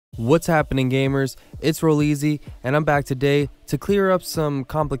What's happening, gamers? It's Rolleezy, and I'm back today to clear up some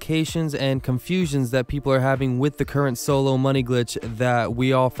complications and confusions that people are having with the current solo money glitch that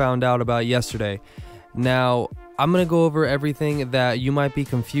we all found out about yesterday. Now, I'm going to go over everything that you might be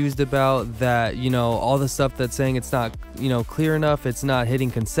confused about, that, all the stuff that's saying it's not, clear enough, it's not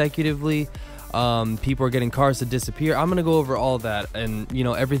hitting consecutively, people are getting cars to disappear. I'm going to go over all that and,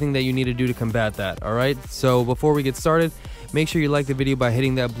 everything that you need to do to combat that, alright? So before we get started, make sure you like the video by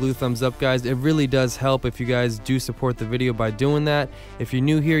hitting that blue thumbs up, guys. It really does help if you guys do support the video by doing that. If you're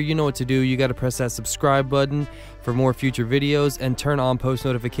new here, you know what to do. You got to press that subscribe button for more future videos and turn on post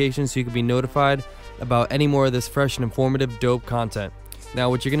notifications so you can be notified about any more of this fresh and informative dope content. Now,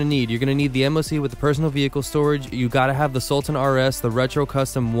 what you're going to need the MOC with the personal vehicle storage. You got to have the Sultan RS. The Retro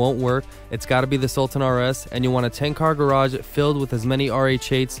Custom won't work. It's got to be the Sultan RS, and you want a 10-car garage filled with as many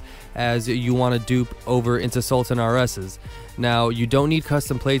RH8s as you want to dupe over into Sultan RSs. Now, you don't need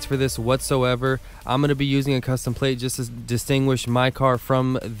custom plates for this whatsoever. I'm going to be using a custom plate just to distinguish my car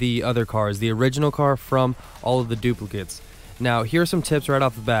from the other cars, the original car from all of the duplicates. Now, here are some tips right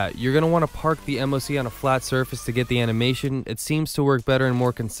off the bat. You're going to want to park the MOC on a flat surface to get the animation. It seems to work better and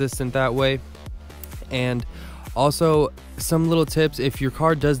more consistent that way. And also, some little tips: if your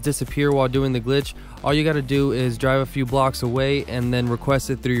car does disappear while doing the glitch, all you got to do is drive a few blocks away and then request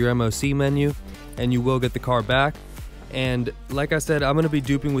it through your MOC menu, and you will get the car back. And like I said, I'm going to be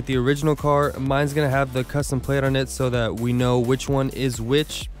duping with the original car. Mine's going to have the custom plate on it so that we know which one is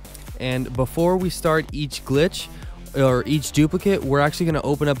which. And before we start each glitch or each duplicate, we're actually going to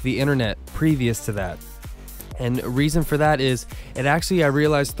open up the internet previous to that. And reason for that is it actually, I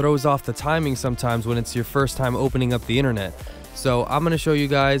realize, throws off the timing sometimes when it's your first time opening up the internet. So I'm going to show you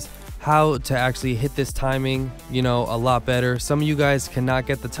guys how to actually hit this timing, a lot better. Some of you guys cannot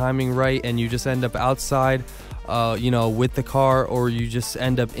get the timing right and you just end up outside, with the car, or you just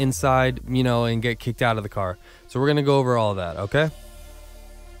end up inside, and get kicked out of the car. So we're going to go over all of that, okay?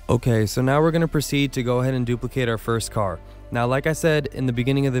 Okay, so now we're going to proceed to go ahead and duplicate our first car. Now, like I said in the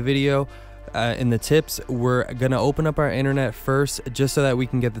beginning of the video, in the tips, we're going to open up our internet first just so that we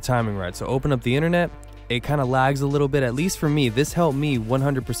can get the timing right. So open up the internet. It kind of lags a little bit, at least for me. This helped me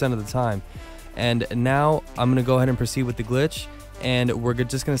 100% of the time. And now I'm going to go ahead and proceed with the glitch. And we're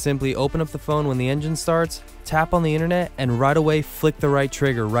just going to simply open up the phone when the engine starts, tap on the internet, and right away flick the right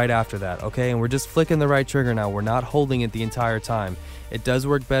trigger right after that, okay? And we're just flicking the right trigger now. We're not holding it the entire time. It does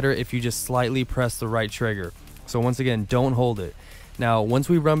work better if you just slightly press the right trigger. So once again, don't hold it. Now, once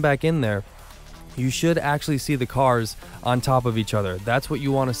we run back in there, you should actually see the cars on top of each other. That's what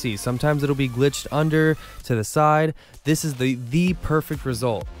you want to see. Sometimes it'll be glitched under, to the side. This is the perfect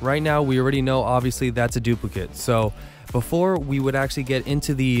result. Right now, we already know, obviously, that's a duplicate. So before, we would actually get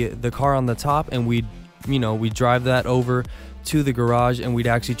into the car on the top, and we'd drive that over to the garage, and we'd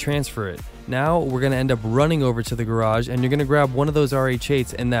actually transfer it. Now we're going to end up running over to the garage, and you're going to grab one of those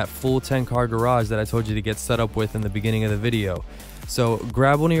RH8s in that full 10-car garage that I told you to get set up with in the beginning of the video. So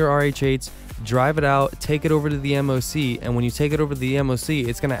grab one of your RH8s, drive it out, take it over to the MOC, and when you take it over to the MOC,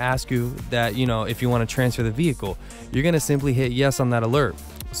 it's going to ask you that, if you want to transfer the vehicle. You're going to simply hit yes on that alert.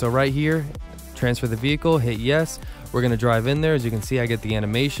 So right here, transfer the vehicle, hit yes. We're going to drive in there. As you can see, I get the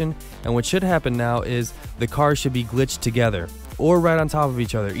animation, and what should happen now is the cars should be glitched together or right on top of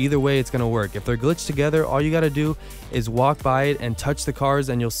each other. Either way, it's going to work. If they're glitched together, all you got to do is walk by it and touch the cars,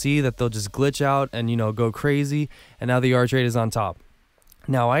 and you'll see that they'll just glitch out and go crazy, and now the RH8 is on top.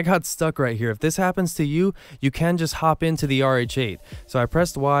 Now, I got stuck right here. If this happens to you, you can just hop into the RH8. So I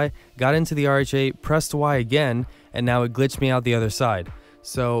pressed Y, got into the RH8, pressed Y again, and now it glitched me out the other side.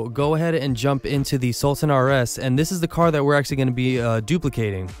 So go ahead and jump into the Sultan RS, and this is the car that we're actually going to be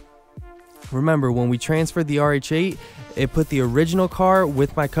duplicating. Remember, when we transferred the RH8, it put the original car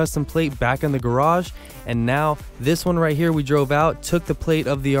with my custom plate back in the garage, and now this one right here we drove out took the plate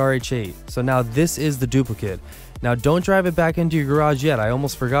of the RH8. So now this is the duplicate. Now don't drive it back into your garage yet. I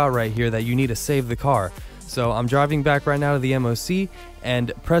almost forgot right here that you need to save the car. So I'm driving back right now to the MOC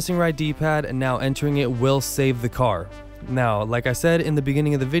and pressing right D-pad, and now entering it will save the car. Now, like I said in the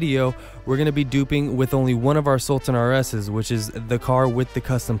beginning of the video, we're going to be duping with only one of our Sultan RSs, which is the car with the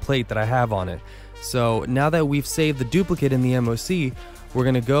custom plate that I have on it. So now that we've saved the duplicate in the MOC, we're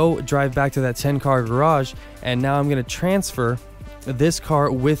going to go drive back to that 10-car garage, and now I'm going to transfer this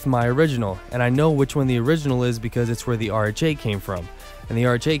car with my original. And I know which one the original is because it's where the RH8 came from. And the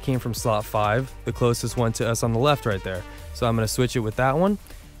RH8 came from slot 5, the closest one to us on the left right there. So I'm going to switch it with that one.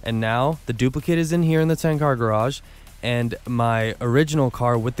 And now the duplicate is in here in the 10-car garage, and my original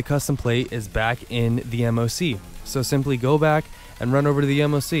car with the custom plate is back in the MOC. So simply go back and run over to the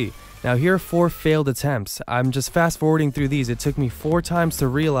MOC. Now here are 4 failed attempts. I'm just fast forwarding through these. It took me 4 times to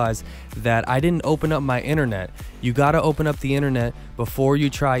realize that I didn't open up my internet. You gotta open up the internet before you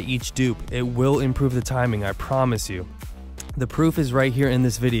try each dupe. It will improve the timing, I promise you. The proof is right here in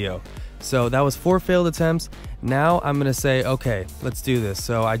this video. So that was 4 failed attempts. Now I'm gonna say, okay, let's do this.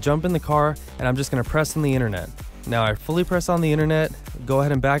 So I jump in the car and I'm just gonna press on the internet. Now I fully press on the internet, go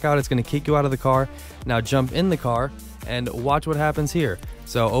ahead and back out. It's gonna kick you out of the car. Now jump in the car and watch what happens here.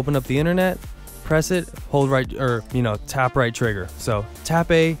 So open up the internet, press it, hold right, or tap right trigger. So tap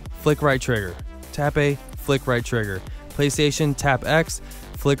A, flick right trigger. Tap A, flick right trigger. PlayStation, tap X,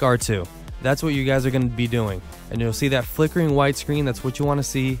 flick R2. That's what you guys are gonna be doing. And you'll see that flickering white screen, that's what you wanna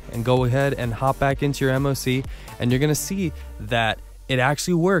see, and go ahead and hop back into your MOC, and you're gonna see that it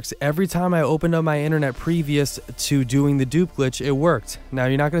actually works. Every time I opened up my internet previous to doing the dupe glitch, it worked. Now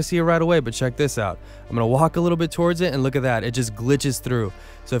you're not gonna see it right away, but check this out. I'm gonna walk a little bit towards it and look at that, it just glitches through.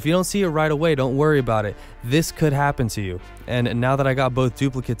 So if you don't see it right away, don't worry about it. This could happen to you. And now that I got both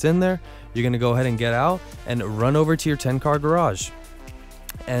duplicates in there, you're gonna go ahead and get out and run over to your 10-car garage.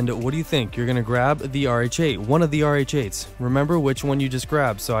 And what do you think? You're gonna grab the RH8, one of the RH8s. Remember which one you just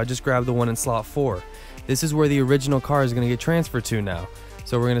grabbed. So I just grabbed the one in slot 4. This is where the original car is gonna get transferred to now.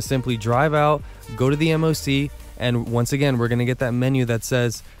 So we're gonna simply drive out, go to the MOC, and once again, we're gonna get that menu that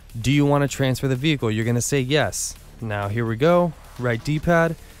says, do you wanna transfer the vehicle? You're gonna say yes. Now here we go, right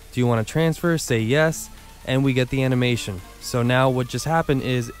D-pad, do you wanna transfer? Say yes, and we get the animation. So now what just happened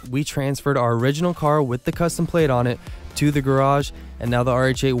is we transferred our original car with the custom plate on it to the garage, and now the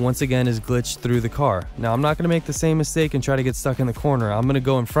RH8 once again is glitched through the car. Now I'm not going to make the same mistake and try to get stuck in the corner. I'm going to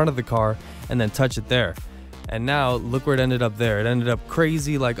go in front of the car and then touch it there. And now look where it ended up there. It ended up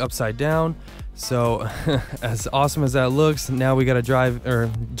crazy, like upside down. So as awesome as that looks, now we got to drive or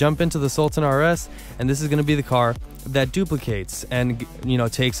jump into the Sultan RS, and this is going to be the car that duplicates and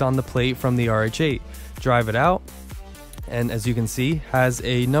takes on the plate from the RH8. Drive it out, and as you can see, has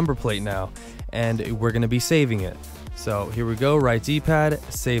a number plate now, and we're going to be saving it. So here we go, right D-pad,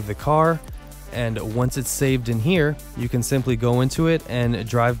 save the car, and once it's saved in here, you can simply go into it and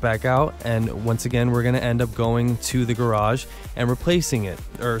drive back out, and once again we're going to end up going to the garage and replacing it,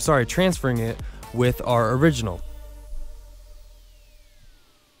 or sorry, transferring it with our original.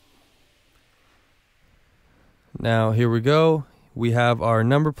 Now here we go, we have our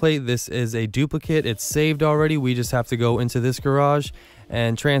number plate. This is a duplicate, it's saved already, we just have to go into this garage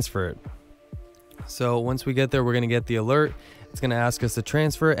and transfer it. So once we get there, we're going to get the alert. It's going to ask us to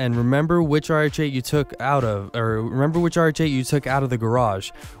transfer, and remember which RH8 you took out of, or remember which RH8 you took out of the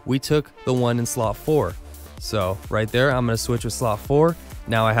garage. We took the one in slot 4. So right there, I'm going to switch with slot 4.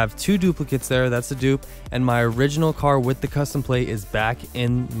 Now I have 2 duplicates there, that's the dupe, and my original car with the custom plate is back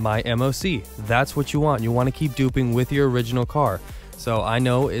in my MOC. That's what you want. You want to keep duping with your original car. So I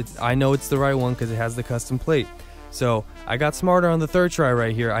know it's the right one because it has the custom plate. So I got smarter on the 3rd try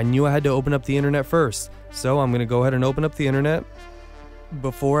right here. I knew I had to open up the internet first. So I'm going to go ahead and open up the internet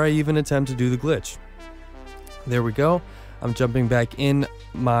before I even attempt to do the glitch. There we go. I'm jumping back in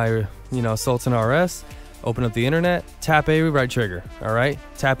my, Sultan RS. Open up the internet, tap A right trigger. All right,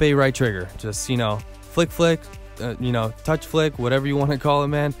 tap A right trigger. Just, flick, touch flick, whatever you want to call it,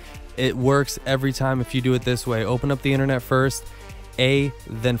 man. It works every time if you do it this way. Open up the internet first, A,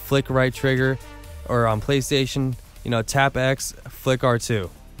 then flick right trigger. Or on PlayStation, tap X, flick R2.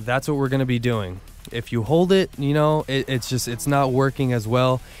 That's what we're going to be doing. If you hold it, it's not working as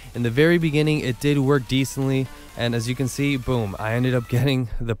well. In the very beginning, it did work decently, and as you can see, boom, I ended up getting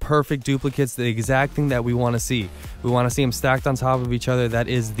the perfect duplicates, the exact thing that we want to see. We want to see them stacked on top of each other. That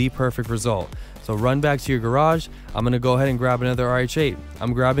is the perfect result. So run back to your garage. I'm going to go ahead and grab another RH8.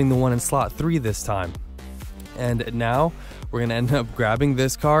 I'm grabbing the one in slot 3 this time. And now we're going to end up grabbing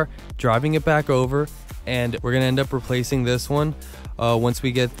this car, driving it back over, and we're going to end up replacing this one once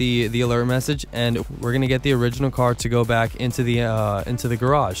we get the alert message, and we're going to get the original car to go back into the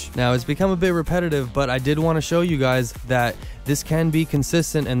garage. Now it's become a bit repetitive, but I did want to show you guys that this can be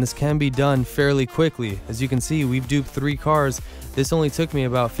consistent and this can be done fairly quickly. As you can see, we've duped 3 cars. This only took me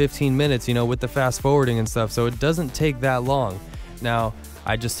about 15 minutes, with the fast forwarding and stuff, so it doesn't take that long. Now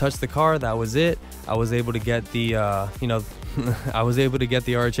I just touched the car, that was it. I was able to get the I was able to get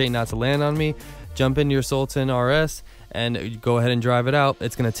the RH8 not to land on me. Jump into your Sultan RS and go ahead and drive it out.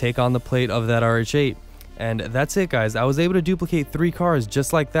 It's going to take on the plate of that RH8. And that's it, guys. I was able to duplicate 3 cars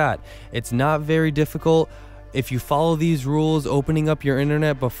just like that. It's not very difficult. If you follow these rules, opening up your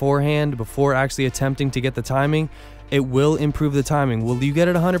internet beforehand, before actually attempting to get the timing, it will improve the timing. Will you get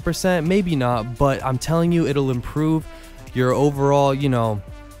it 100%? Maybe not, but I'm telling you, it'll improve your overall,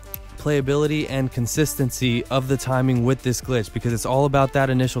 playability and consistency of the timing with this glitch, because it's all about that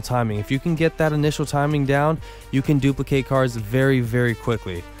initial timing. If you can get that initial timing down, you can duplicate cars very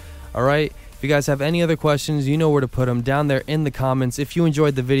quickly. Alright, if you guys have any other questions, you know where to put them down there in the comments. If you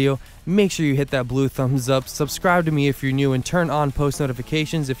enjoyed the video, make sure you hit that blue thumbs up, subscribe to me if you're new, and turn on post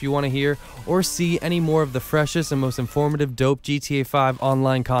notifications if you want to hear or see any more of the freshest and most informative dope GTA 5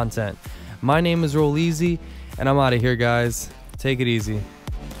 online content. My name is Rolleezy, and I'm out of here, guys. Take it easy.